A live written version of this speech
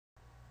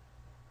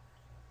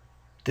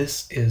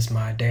This is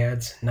my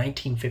dad's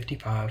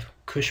 1955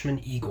 Cushman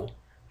Eagle,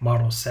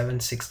 model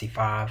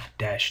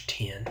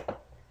 765-10.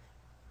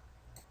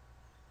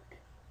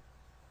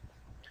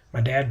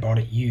 My dad bought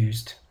it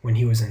used when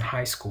he was in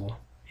high school,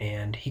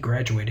 and he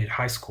graduated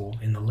high school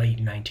in the late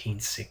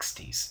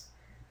 1960s.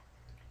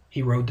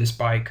 He rode this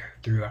bike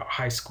throughout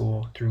high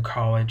school, through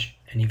college,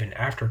 and even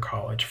after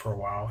college for a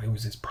while. It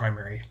was his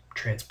primary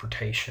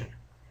transportation.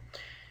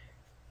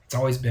 It's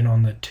always been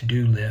on the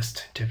to-do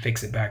list to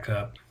fix it back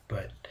up,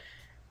 but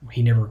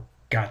he never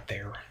got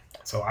there.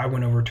 So I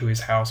went over to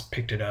his house,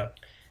 picked it up,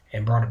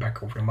 and brought it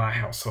back over to my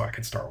house so I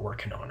could start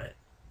working on it.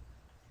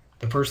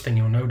 The first thing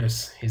you'll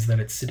notice is that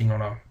it's sitting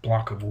on a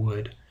block of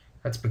wood.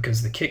 That's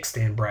because the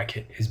kickstand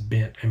bracket is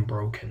bent and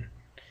broken.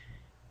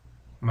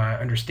 My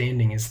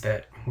understanding is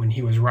that when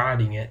he was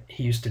riding it,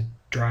 he used to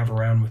drive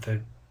around with a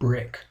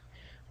brick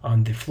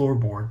on the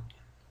floorboard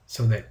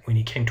so that when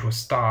he came to a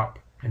stop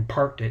and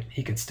parked it,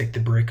 he could stick the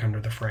brick under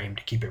the frame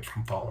to keep it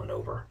from falling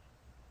over.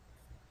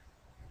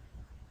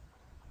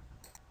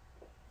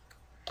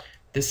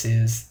 This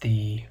is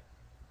the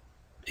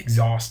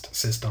exhaust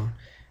system.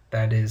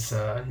 That is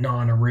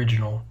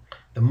non-original.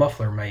 The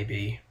muffler may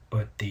be,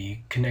 but the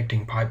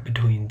connecting pipe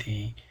between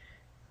the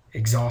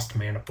exhaust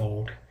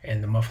manifold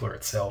and the muffler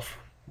itself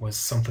was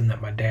something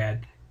that my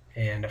dad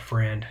and a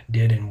friend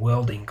did in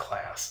welding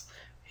class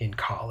in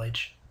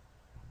college.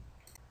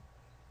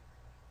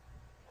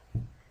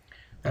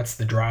 That's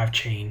the drive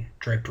chain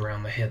draped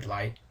around the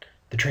headlight.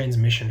 The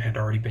transmission had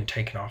already been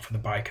taken off of the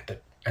bike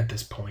at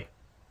this point.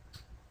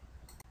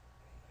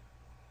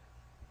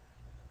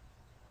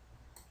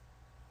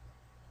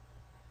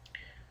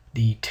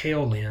 The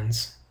tail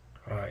lens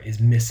is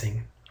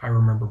missing. I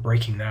remember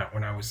breaking that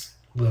when I was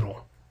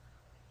little.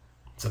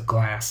 It's a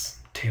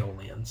glass tail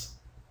lens.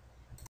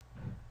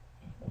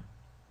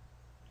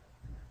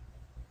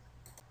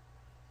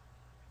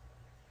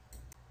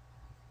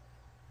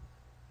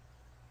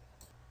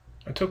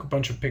 I took a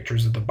bunch of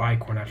pictures of the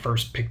bike when I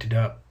first picked it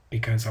up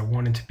because I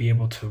wanted to be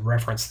able to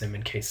reference them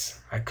in case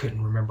I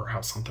couldn't remember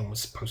how something was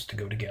supposed to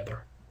go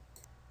together.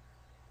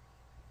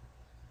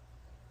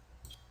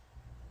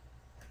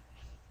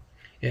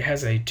 It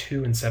has a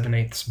 2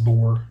 7/8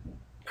 bore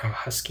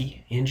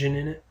Husky engine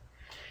in it,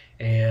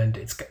 and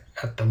it's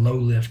got the low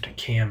lift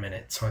cam in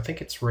it, so I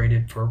think it's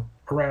rated for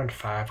around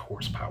 5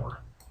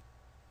 horsepower.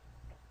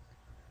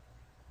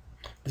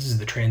 This is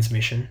the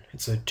transmission.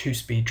 It's a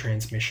 2-speed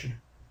transmission.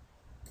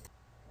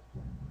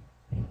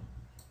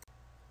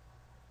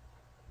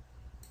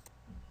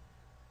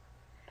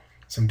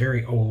 Some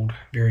very old,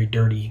 very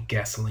dirty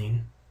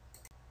gasoline.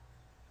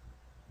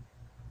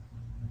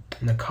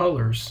 And the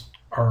colors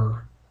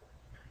are,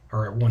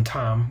 or at one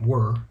time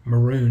were,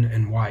 maroon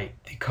and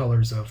white, the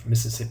colors of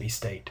Mississippi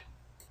State.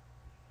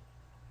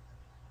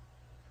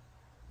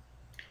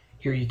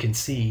 Here you can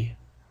see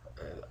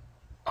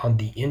on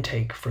the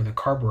intake for the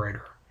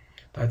carburetor,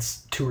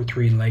 that's 2 or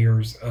 3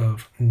 layers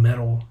of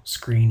metal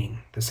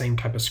screening, the same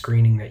type of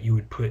screening that you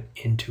would put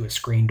into a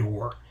screen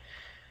door.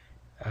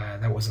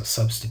 That was a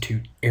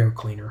substitute air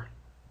cleaner.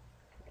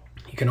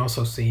 You can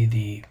also see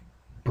the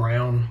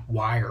brown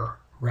wire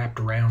wrapped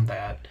around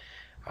that.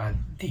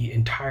 The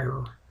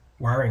entire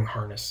wiring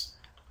harness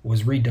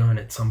was redone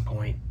at some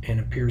point and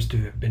appears to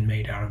have been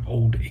made out of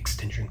old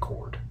extension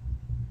cord.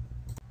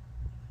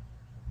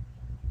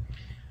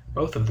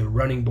 Both of the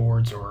running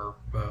boards or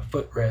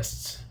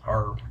footrests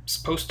are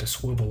supposed to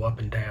swivel up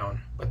and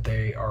down, but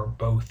they are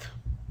both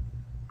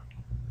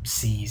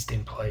seized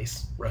in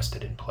place,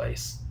 rusted in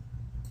place.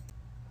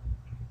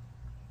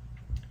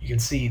 You can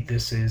see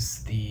this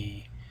is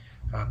the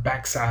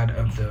backside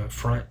of the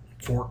front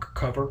fork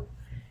cover,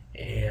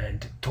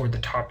 and toward the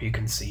top you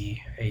can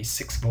see a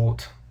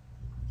 6-volt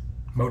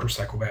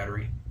motorcycle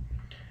battery.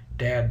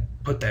 Dad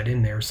put that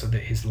in there so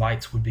that his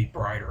lights would be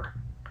brighter,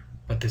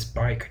 but this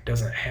bike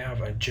doesn't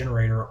have a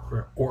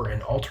generator or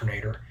an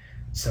alternator,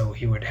 so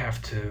he would have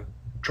to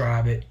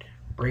drive it,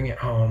 bring it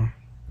home,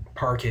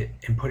 park it,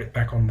 and put it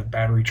back on the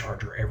battery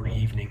charger every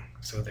evening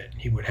so that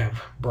he would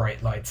have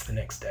bright lights the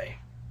next day.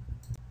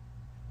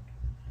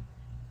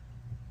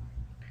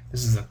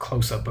 This is a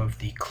close-up of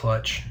the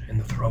clutch and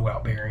the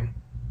throwout bearing.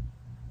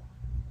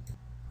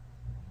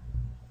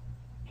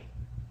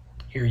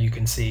 Here you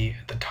can see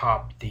at the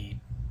top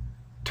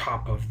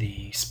of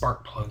the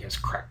spark plug is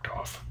cracked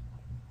off.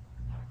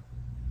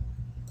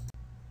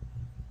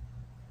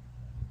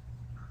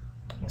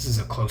 This is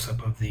a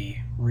close-up of the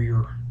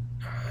rear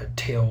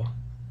tail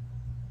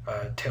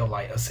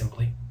light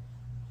assembly.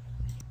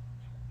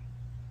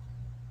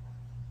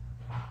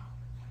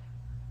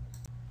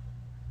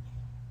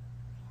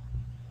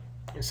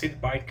 You see the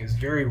bike is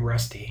very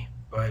rusty,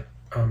 but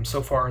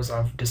so far as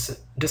I've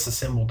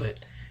disassembled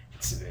it,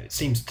 it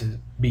seems to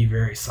be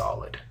very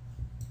solid.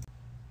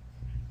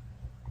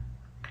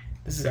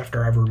 This is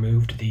after I've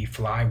removed the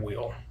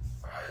flywheel.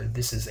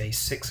 This is a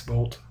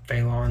 6-volt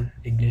Phalon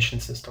ignition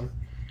system.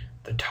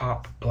 The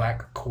top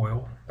black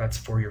coil, that's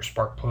for your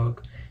spark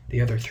plug.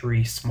 The other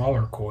 3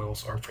 smaller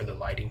coils are for the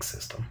lighting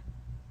system.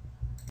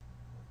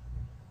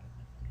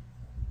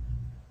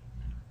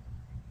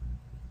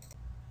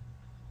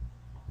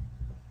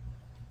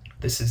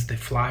 This is the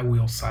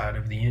flywheel side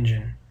of the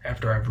engine.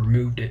 After I've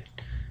removed it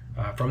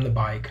from the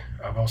bike,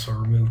 I've also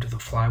removed the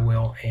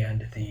flywheel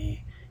and the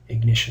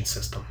ignition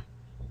system.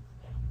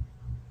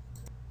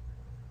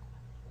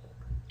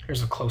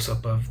 Here's a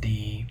close-up of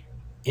the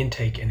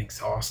intake and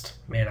exhaust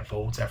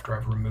manifolds after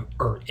I've removed,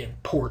 or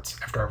ports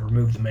after I've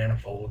removed the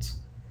manifolds.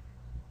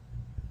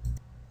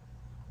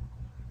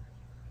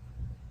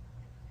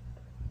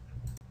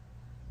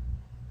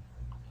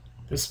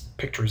 This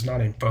picture is not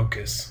in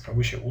focus. I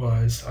wish it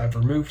was. I've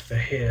removed the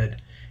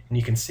head, and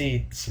you can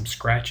see some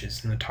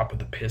scratches in the top of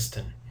the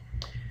piston.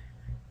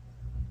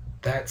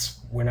 That's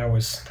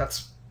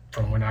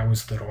from when I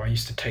was little. I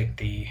used to take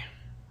the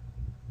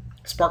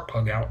spark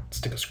plug out,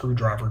 stick a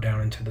screwdriver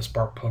down into the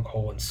spark plug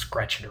hole, and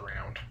scratch it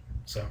around.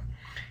 So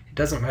it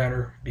doesn't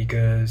matter,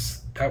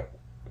 because that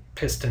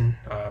piston,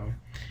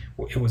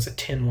 it was a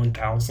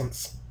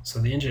 10/1000ths. So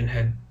the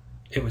engine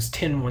it was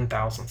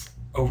 10/1000ths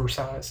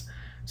oversized.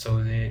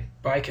 So the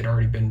bike had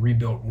already been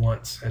rebuilt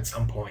once at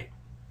some point.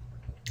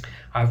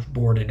 I've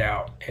bored it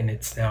out, and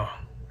it's now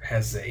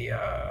has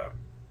a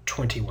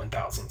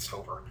 20/1000ths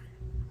over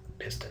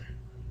piston.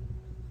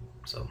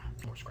 So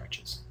more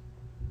scratches.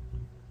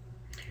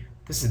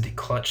 This is the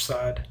clutch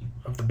side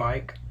of the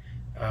bike.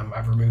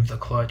 I've removed the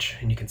clutch,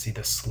 and you can see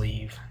the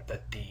sleeve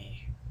that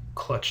the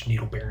clutch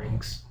needle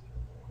bearings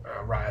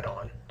ride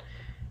on.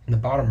 In the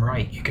bottom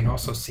right, you can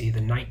also see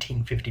the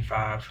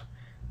 1955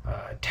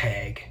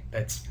 tag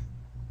that's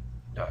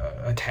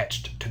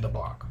attached to the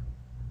block.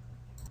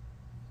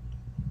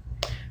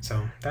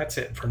 So that's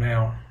it for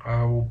now.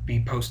 I will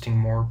be posting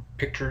more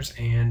pictures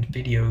and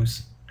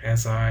videos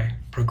as I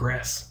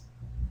progress.